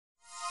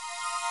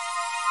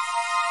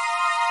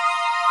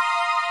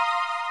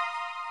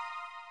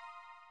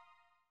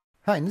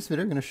Hi, in this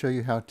video I'm going to show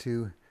you how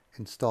to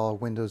install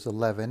Windows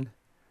 11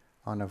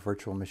 on a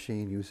virtual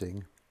machine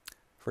using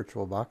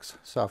VirtualBox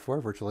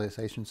software,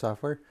 virtualization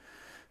software.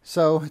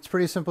 So it's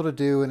pretty simple to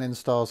do and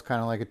installs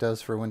kind of like it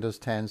does for Windows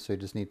 10, so you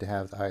just need to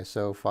have the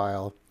ISO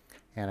file.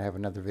 And I have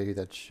another video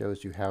that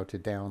shows you how to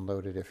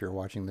download it if you're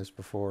watching this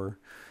before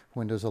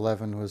Windows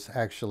 11 was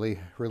actually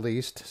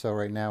released. So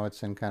right now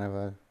it's in kind of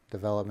a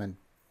development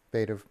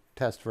beta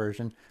test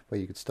version, but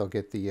you could still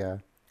get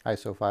the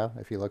ISO file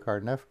if you look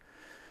hard enough.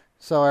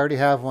 So I already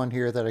have one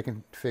here that I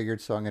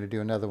configured, so I'm going to do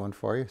another one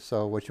for you.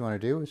 So what you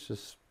want to do is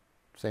just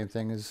same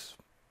thing as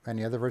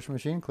any other virtual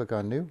machine. Click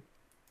on New.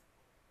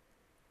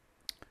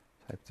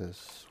 Type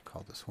this,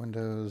 call this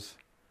Windows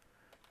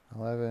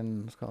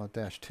 11. Let's call it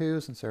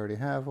 -2 since I already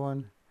have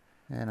one.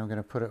 And I'm going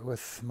to put it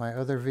with my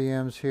other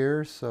VMs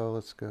here. So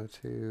let's go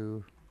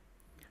to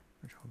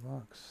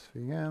VirtualBox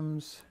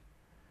VMs.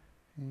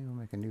 And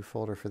we'll make a new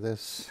folder for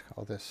this.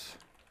 Call this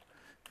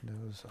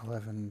Windows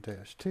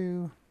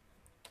 11-2.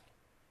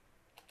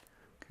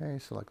 Okay,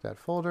 select that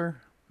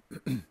folder.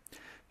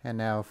 And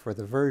now for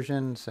the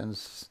version,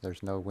 since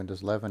there's no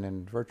Windows 11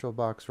 in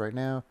VirtualBox right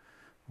now,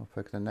 we'll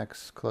pick the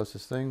next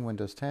closest thing,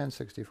 Windows 10,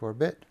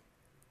 64-bit.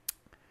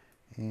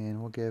 And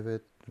we'll give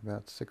it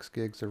about 6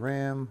 gigs of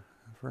RAM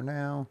for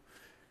now.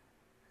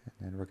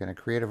 And then we're going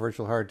to create a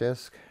virtual hard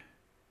disk.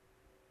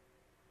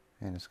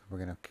 And we're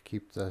going to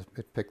keep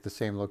it pick the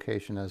same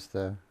location as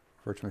the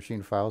virtual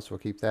machine file, so we'll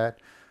keep that.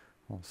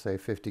 We'll say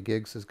 50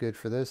 gigs is good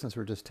for this. Since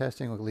we're just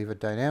testing, we'll leave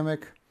it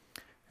dynamic.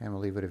 And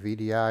we'll leave it a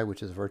VDI,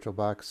 which is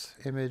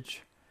VirtualBox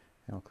image.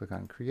 And we'll click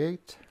on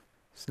Create.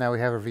 So now we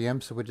have our VM,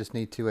 so we just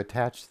need to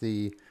attach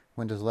the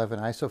Windows 11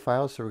 ISO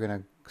file. So we're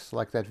going to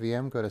select that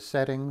VM, go to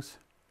Settings,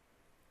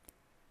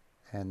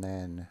 and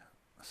then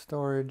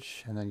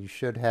Storage. And then you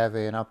should have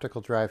an optical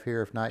drive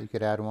here. If not, you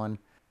could add one.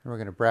 And we're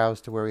going to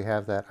browse to where we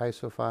have that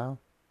ISO file,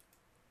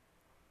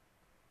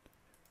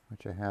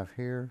 which I have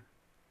here.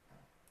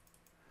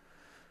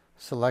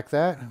 Select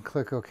that and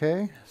click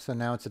OK. So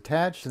now it's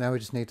attached. So now we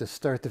just need to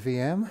start the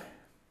VM.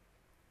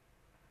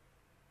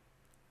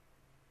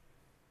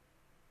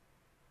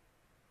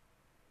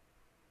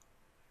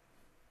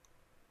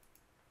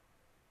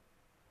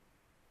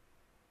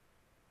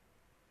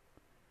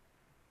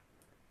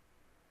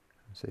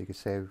 So you can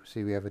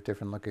see we have a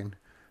different looking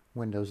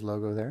Windows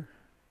logo there.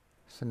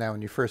 So now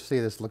when you first see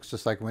this, it looks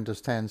just like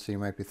Windows 10. So you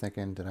might be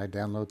thinking, did I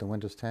download the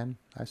Windows 10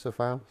 ISO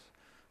files?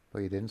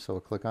 But you didn't, so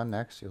we'll click on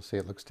Next. You'll see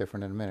it looks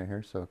different in a minute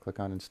here. So click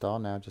on Install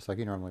now, just like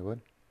you normally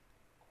would.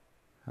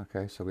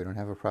 Okay, so we don't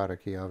have a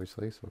product key,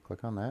 obviously, so we'll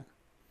click on that.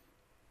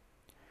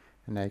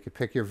 And now you can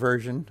pick your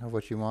version of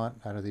what you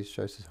want out of these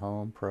choices: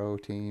 Home, Pro,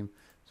 Team.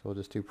 So we'll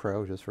just do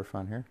Pro just for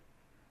fun here.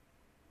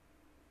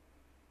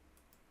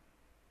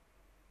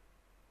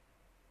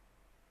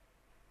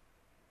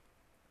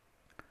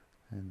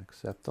 And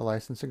accept the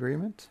license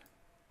agreement.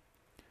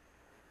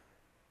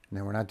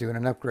 Now we're not doing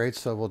an upgrade,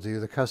 so we'll do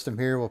the custom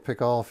here. We'll pick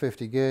all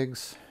 50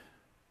 gigs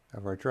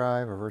of our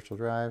drive, our virtual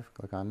drive.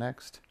 Click on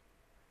Next.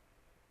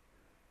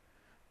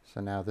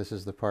 So now this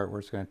is the part where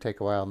it's going to take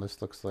a while, and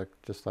this looks like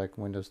just like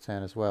Windows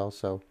 10 as well.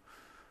 So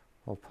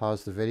we'll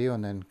pause the video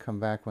and then come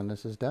back when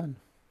this is done.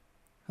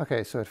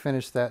 Okay, so it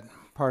finished that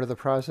part of the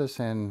process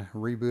and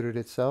rebooted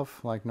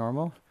itself like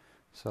normal.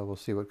 So we'll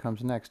see what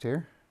comes next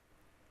here.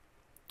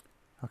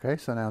 Okay,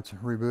 so now it's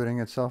rebooting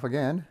itself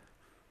again.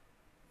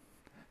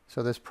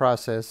 So this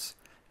process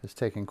is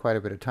taking quite a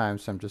bit of time,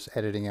 so I'm just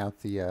editing out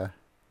the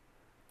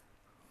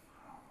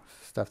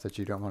stuff that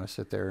you don't want to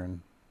sit there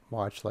and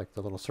watch, like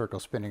the little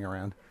circle spinning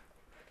around.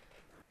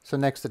 So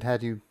next it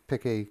had you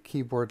pick a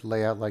keyboard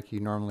layout like you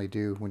normally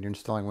do when you're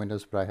installing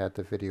Windows, but I had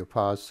the video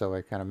paused, so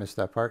I kind of missed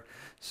that part.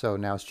 So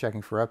now it's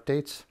checking for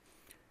updates,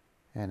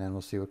 and then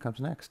we'll see what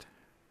comes next.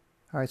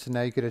 Alright, so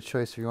now you get a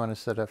choice if you want to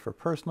set up for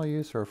personal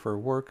use or for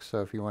work.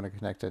 So if you want to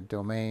connect a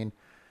domain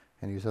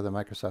and use other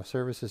Microsoft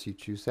services, you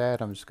choose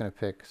that. I'm just going to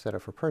pick set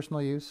up for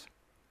personal use.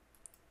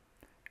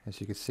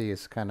 As you can see,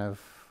 it's kind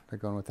of, they're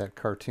going with that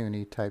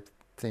cartoony type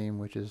theme,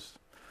 which is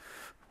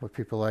what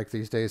people like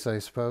these days, I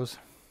suppose.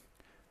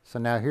 So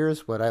now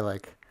here's what I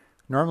like.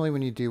 Normally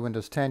when you do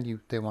Windows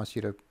 10, they want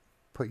you to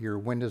put your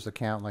Windows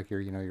account, like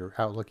your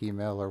Outlook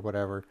email or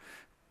whatever,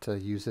 to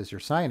use as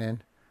your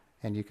sign-in,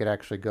 and you could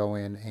actually go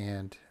in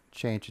and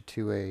change it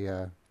to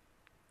a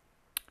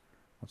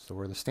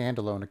the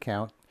standalone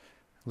account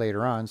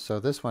later on. So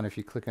this one, if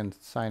you click on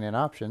sign in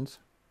options,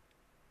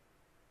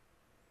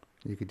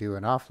 you could do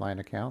an offline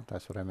account.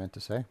 That's what I meant to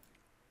say.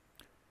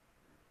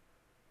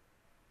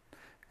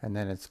 And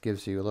then it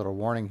gives you a little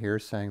warning here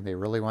saying they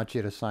really want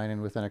you to sign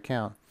in with an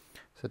account,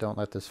 so don't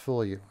let this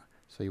fool you.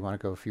 So you want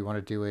to go, if you want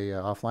to do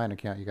a offline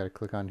account, you got to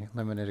click on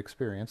limited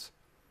experience,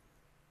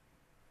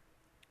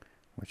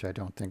 which I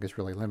don't think is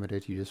really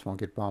limited. You just won't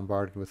get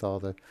bombarded with all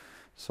the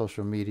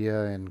social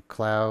media and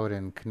cloud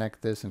and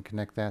connect this and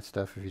connect that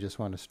stuff if you just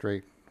want a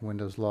straight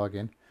Windows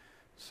login.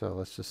 So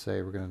let's just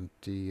say we're going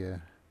to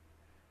do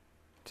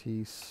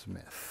T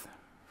Smith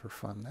for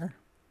fun there.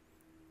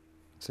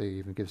 So it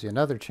even gives you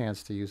another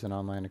chance to use an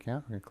online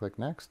account. We're going to click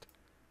Next.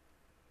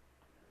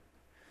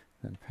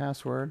 then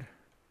password.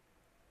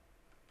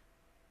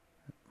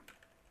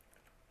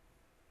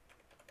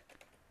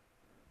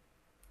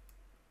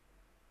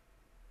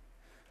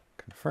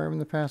 Confirm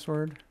the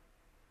password.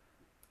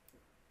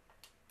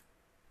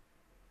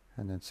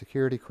 And then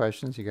security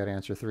questions. You got to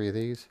answer 3 of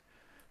these.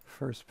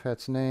 First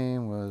pet's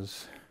name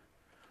was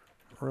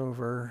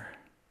Rover.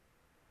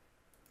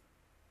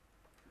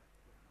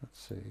 Let's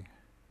see.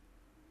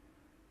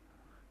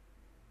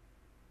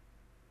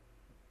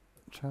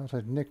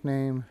 Childhood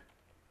nickname.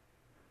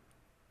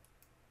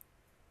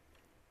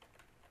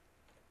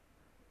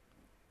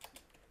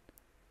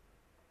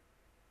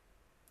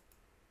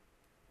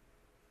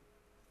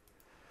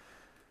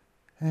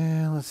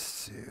 And let's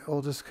see,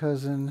 oldest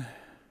cousin,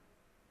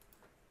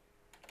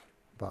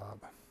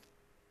 Bob.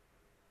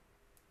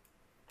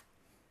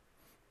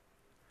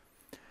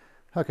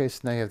 Okay,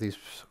 so now you have these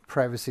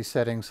privacy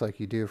settings like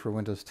you do for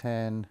Windows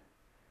 10.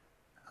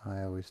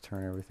 I always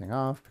turn everything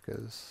off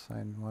because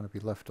I want to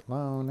be left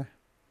alone.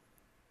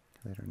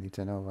 They don't need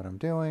to know what I'm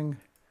doing.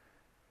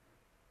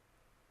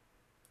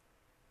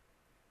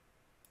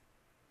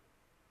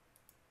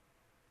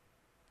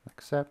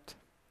 Accept.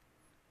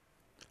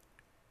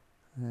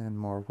 And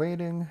more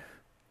waiting.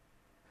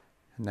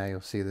 And now you'll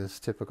see this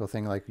typical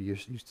thing like you're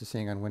used to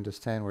seeing on Windows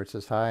 10 where it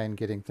says hi and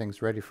getting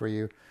things ready for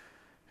you.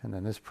 And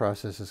then this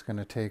process is going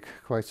to take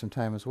quite some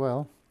time as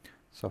well.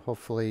 So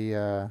hopefully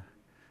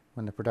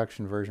when the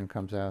production version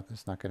comes out,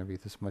 it's not going to be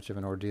this much of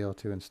an ordeal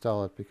to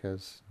install it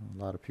because a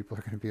lot of people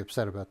are going to be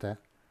upset about that.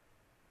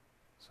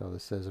 So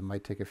this says it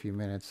might take a few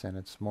minutes, and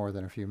it's more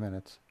than a few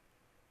minutes.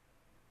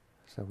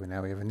 So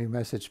now we have a new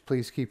message.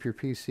 Please keep your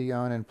PC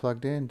on and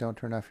plugged in. Don't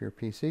turn off your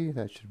PC.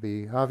 That should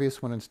be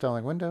obvious when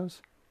installing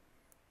Windows.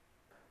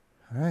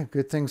 All right,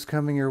 good things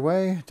coming your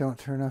way. Don't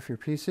turn off your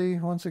PC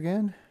once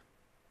again.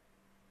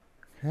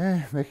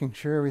 Okay, making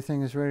sure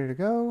everything is ready to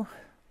go.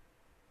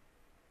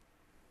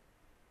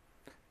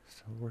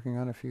 Still working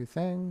on a few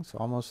things.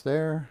 Almost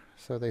there,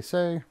 so they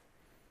say.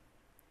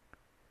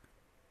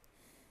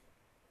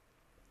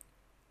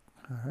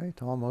 All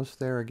right, almost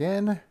there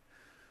again.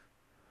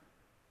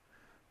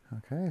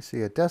 Okay, I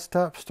see a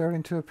desktop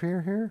starting to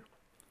appear here.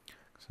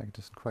 Looks like it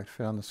doesn't quite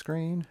fit on the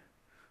screen.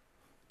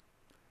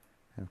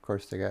 And of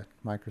course they got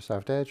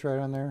Microsoft Edge right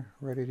on there,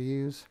 ready to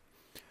use.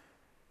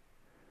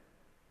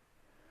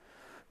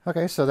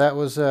 Okay, so that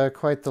was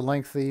quite the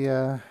lengthy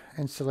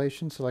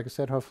installation. So like I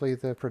said, hopefully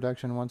the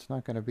production one's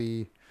not going to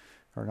be,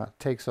 or not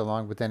take so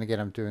long. But then again,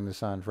 I'm doing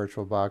this on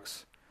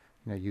VirtualBox,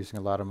 using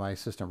a lot of my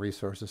system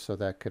resources, so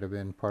that could have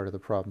been part of the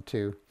problem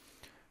too.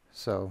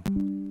 So,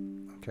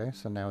 okay,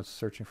 so now it's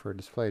searching for a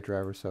display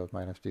driver, so it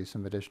might have to do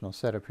some additional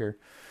setup here.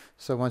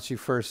 So once you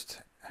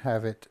first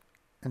have it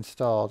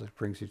installed, it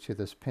brings you to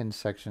this pin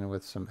section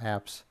with some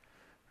apps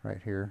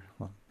right here.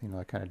 Well,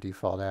 like kind of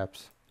default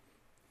apps.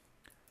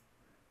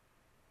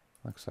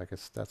 Looks like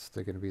that's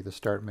going to be the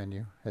start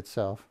menu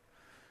itself.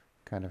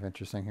 Kind of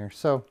interesting here.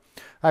 So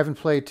I haven't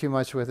played too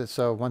much with it,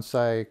 so once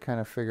I kind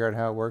of figure out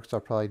how it works, I'll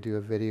probably do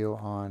a video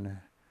on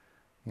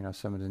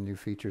some of the new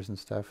features and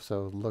stuff,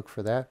 so look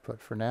for that.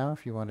 But for now,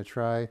 if you want to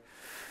try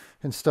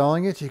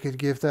installing it, you could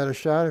give that a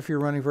shot if you're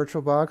running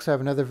VirtualBox. I have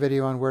another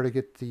video on where to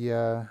get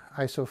the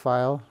ISO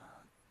file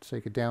so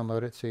you could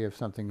download it so you have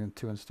something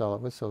to install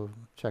it with, so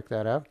check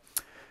that out.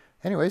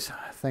 Anyways,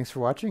 thanks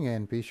for watching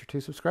and be sure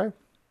to subscribe.